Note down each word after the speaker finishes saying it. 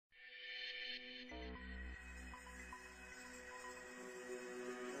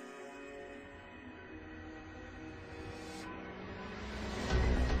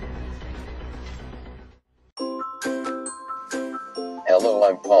Hello,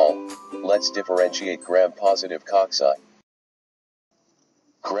 I'm Paul. Let's differentiate gram-positive cocci.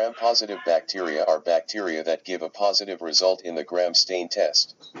 Gram-positive bacteria are bacteria that give a positive result in the gram stain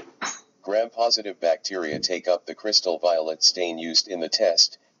test. Gram-positive bacteria take up the crystal violet stain used in the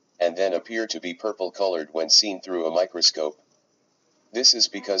test, and then appear to be purple-colored when seen through a microscope. This is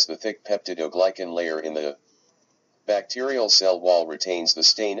because the thick peptidoglycan layer in the bacterial cell wall retains the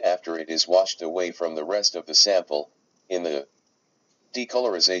stain after it is washed away from the rest of the sample, in the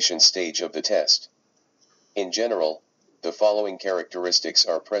decolorization stage of the test. In general, the following characteristics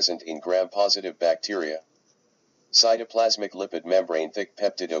are present in gram-positive bacteria. Cytoplasmic lipid membrane, thick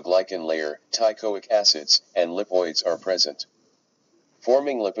peptidoglycan layer, teichoic acids, and lipoids are present.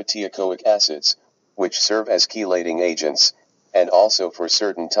 Forming lipoteichoic acids, which serve as chelating agents, and also for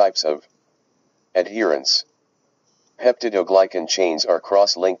certain types of adherents. Peptidoglycan chains are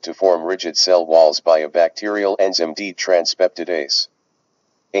cross-linked to form rigid cell walls by a bacterial enzyme D-transpeptidase.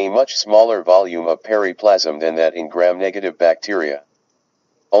 A much smaller volume of periplasm than that in gram-negative bacteria.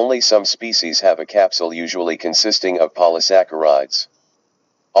 Only some species have a capsule usually consisting of polysaccharides.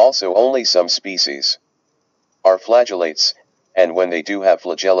 Also only some species are flagellates, and when they do have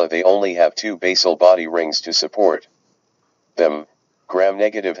flagella they only have 2 basal body rings to support them.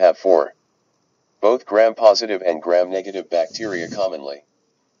 Gram-negative have 4. Both gram-positive and gram-negative bacteria commonly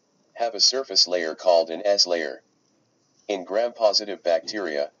have a surface layer called an S layer. In gram-positive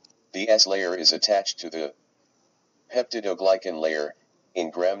bacteria, the S layer is attached to the peptidoglycan layer. In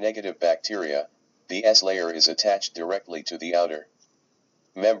gram-negative bacteria, the S layer is attached directly to the outer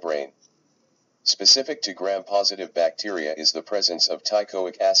membrane. Specific to gram-positive bacteria is the presence of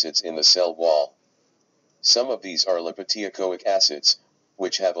teichoic acids in the cell wall. Some of these are lipoteichoic acids,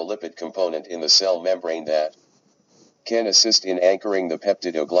 which have a lipid component in the cell membrane that can assist in anchoring the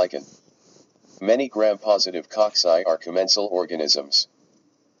peptidoglycan. Many gram-positive cocci are commensal organisms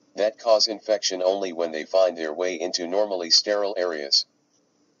that cause infection only when they find their way into normally sterile areas.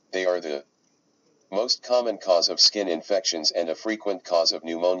 They are the most common cause of skin infections and a frequent cause of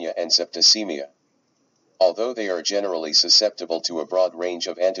pneumonia and septicemia. Although they are generally susceptible to a broad range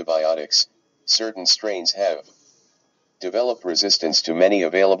of antibiotics, certain strains have developed resistance to many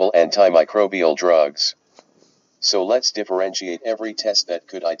available antimicrobial drugs. So let's differentiate every test that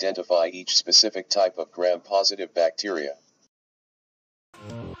could identify each specific type of gram-positive bacteria.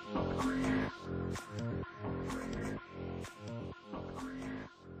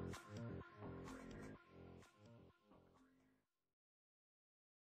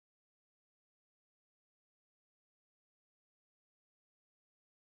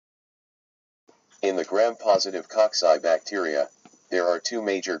 In the gram-positive cocci bacteria, there are 2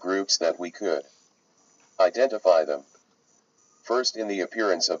 major groups that we could identify them. First, in the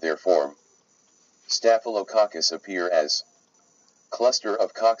appearance of their form. Staphylococcus appear as cluster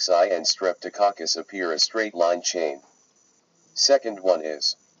of cocci and Streptococcus appear a straight line chain. Second one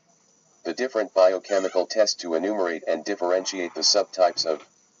is the different biochemical test to enumerate and differentiate the subtypes of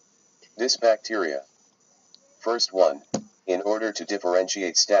this bacteria. First one, in order to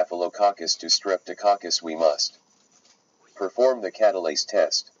differentiate Staphylococcus to Streptococcus we must perform the catalase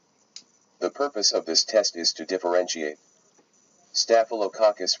test. The purpose of this test is to differentiate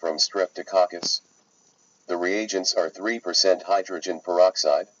Staphylococcus from Streptococcus. The reagents are 3% hydrogen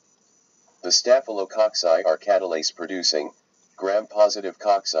peroxide. The Staphylococci are catalase-producing, gram-positive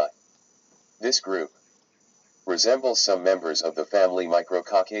cocci. This group resembles some members of the family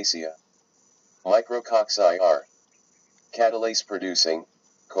Micrococcaceae. Micrococci are catalase-producing,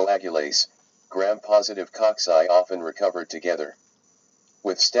 coagulase, gram-positive cocci often recovered together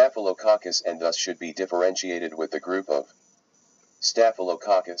with Staphylococcus and thus should be differentiated with the group of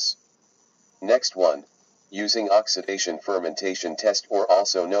Staphylococcus. Next one, using oxidation fermentation test or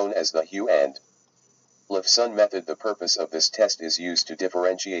also known as the Hugh and Lifson method. The purpose of this test is used to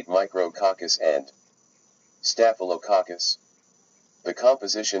differentiate Micrococcus and Staphylococcus. The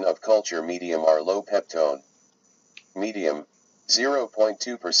composition of culture medium are low peptone medium,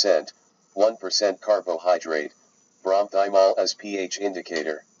 0.2%, 1% carbohydrate, bromthymol as pH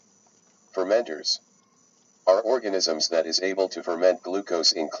indicator. Fermenters are organisms that is able to ferment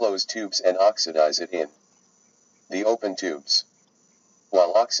glucose in closed tubes and oxidize it in the open tubes,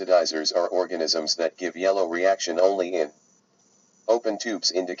 while oxidizers are organisms that give yellow reaction only in open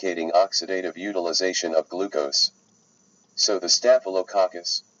tubes indicating oxidative utilization of glucose. So the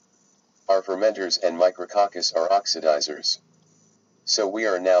Staphylococcus are fermenters and Micrococcus are oxidizers. So we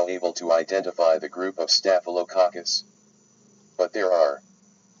are now able to identify the group of Staphylococcus. But there are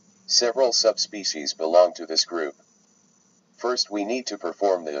several subspecies belong to this group. First we need to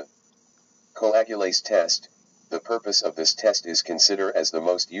perform the coagulase test, The purpose of this test is considered as the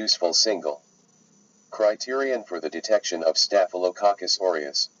most useful single criterion for the detection of Staphylococcus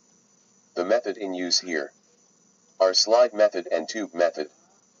aureus. The method in use here are slide method and tube method.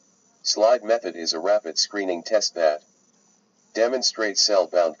 Slide method is a rapid screening test that demonstrates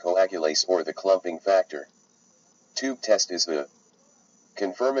cell-bound coagulase or the clumping factor. Tube test is the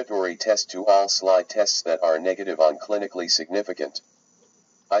confirmatory test to all slide tests that are negative on clinically significant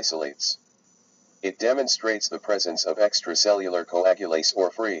isolates. It demonstrates the presence of extracellular coagulase or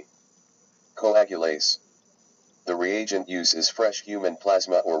free coagulase. The reagent use is fresh human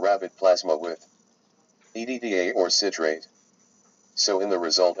plasma or rabbit plasma with EDTA or citrate. So in the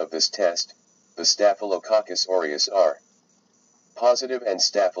result of this test, the Staphylococcus aureus are positive and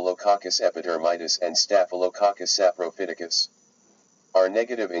Staphylococcus epidermidis and Staphylococcus saprophyticus are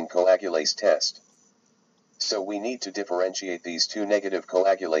negative in coagulase test. So we need to differentiate these two negative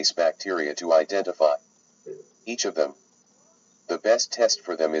coagulase bacteria to identify each of them. The best test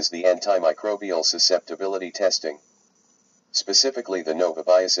for them is the antimicrobial susceptibility testing, specifically the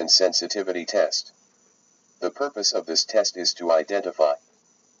novabiocin sensitivity test. The purpose of this test is to identify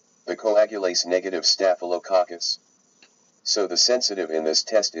the coagulase negative Staphylococcus. So the sensitive in this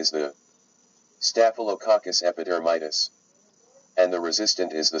test is the Staphylococcus epidermidis, and the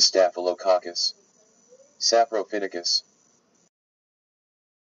resistant is the Staphylococcus saprophyticus.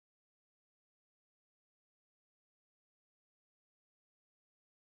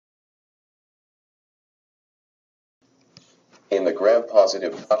 In the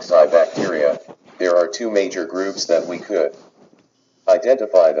gram-positive cocci bacteria, there are two major groups that we could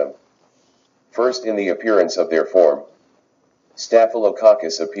identify them. First, in the appearance of their form,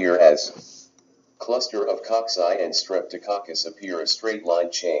 Staphylococcus appear as cluster of cocci and Streptococcus appear a straight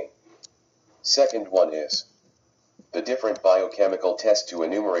line chain. Second one is the different biochemical test to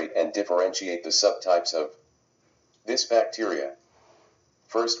enumerate and differentiate the subtypes of this bacteria.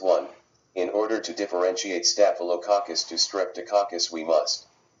 First one, in order to differentiate Staphylococcus to Streptococcus we must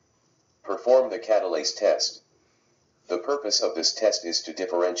perform the catalase test. The purpose of this test is to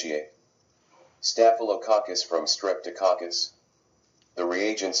differentiate Staphylococcus from Streptococcus. The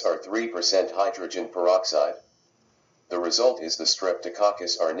reagents are 3% hydrogen peroxide. The result is the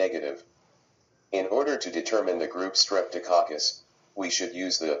Streptococcus are negative. In order to determine the group Streptococcus, we should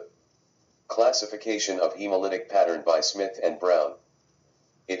use the classification of hemolytic pattern by Smith and Brown.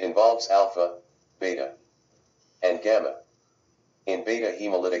 It involves alpha, beta, and gamma. In beta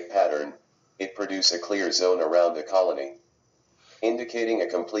hemolytic pattern, it produces a clear zone around the colony, indicating a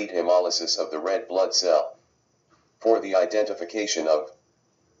complete hemolysis of the red blood cell. For the identification of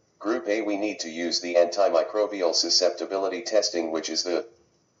group A we need to use the antimicrobial susceptibility testing, which is the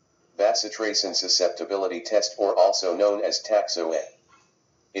bacitracin susceptibility test, or also known as taxo A.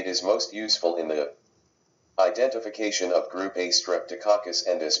 It is most useful in the identification of group A Streptococcus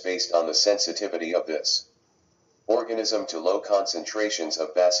and is based on the sensitivity of this organism to low concentrations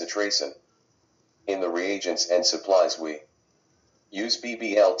of bacitracin. In the reagents and supplies we use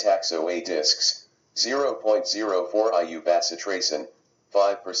BBL taxo A discs, 0.04 IU bacitracin,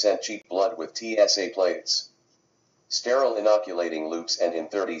 5% cheap blood with TSA plates, sterile inoculating loops, and in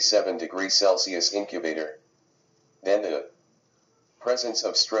 37 degrees Celsius incubator. Then the presence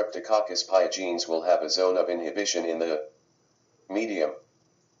of Streptococcus pyogenes will have a zone of inhibition in the medium.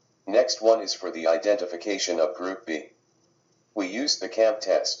 Next one is for the identification of group B. We use the CAMP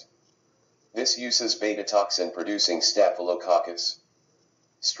test. This uses beta toxin producing Staphylococcus.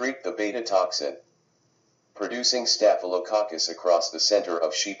 Streak the beta toxin producing Staphylococcus across the center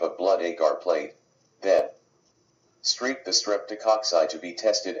of sheep of blood agar plate, then streak the Streptococci to be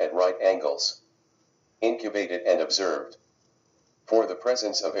tested at right angles, incubated and observed for the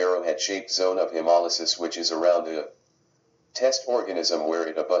presence of arrowhead-shaped zone of hemolysis which is around the test organism where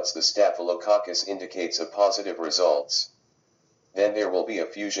it abuts the Staphylococcus indicates a positive results. Then there will be a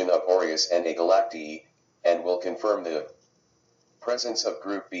fusion of aureus and agalactiae, and will confirm the presence of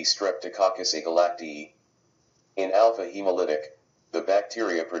group B Streptococcus agalactiae. In alpha hemolytic, the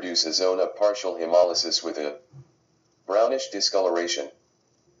bacteria produce a zone of partial hemolysis with a brownish discoloration.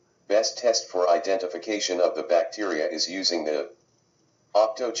 Best test for identification of the bacteria is using the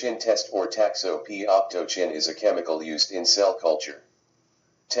Optochin test or taxo P. Optochin is a chemical used in cell culture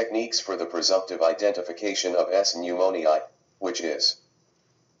techniques for the presumptive identification of S. pneumoniae, which is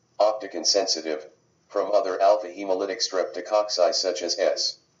opticin sensitive, from other alpha hemolytic streptococci such as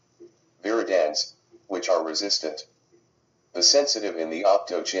S. viridans, which are resistant. The sensitive in the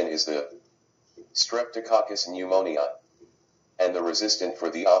Optochin is the Streptococcus pneumoniae, and the resistant for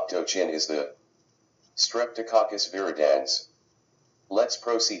the Optochin is the Streptococcus viridans. Let's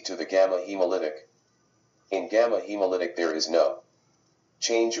proceed to the gamma hemolytic. In gamma hemolytic there is no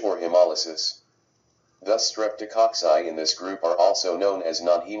change or hemolysis. Thus streptococci in this group are also known as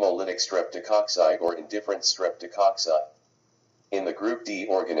non-hemolytic streptococci or indifferent streptococci. In the group D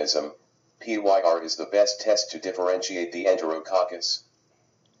organism, PYR is the best test to differentiate the enterococcus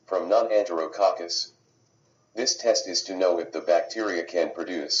from non-enterococcus. This test is to know if the bacteria can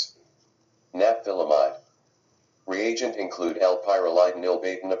produce naphthalamide. Reagent include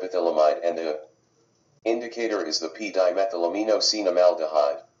L-pyrrolidinylbetaneophthalamide and the indicator is the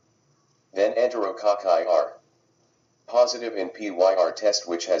p-dimethylaminocinnamaldehyde. Then enterococci are positive in PYR test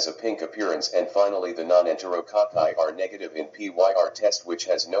which has a pink appearance, and finally the non-enterococci are negative in PYR test which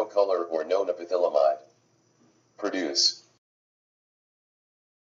has no color or no naphthalamide. Produce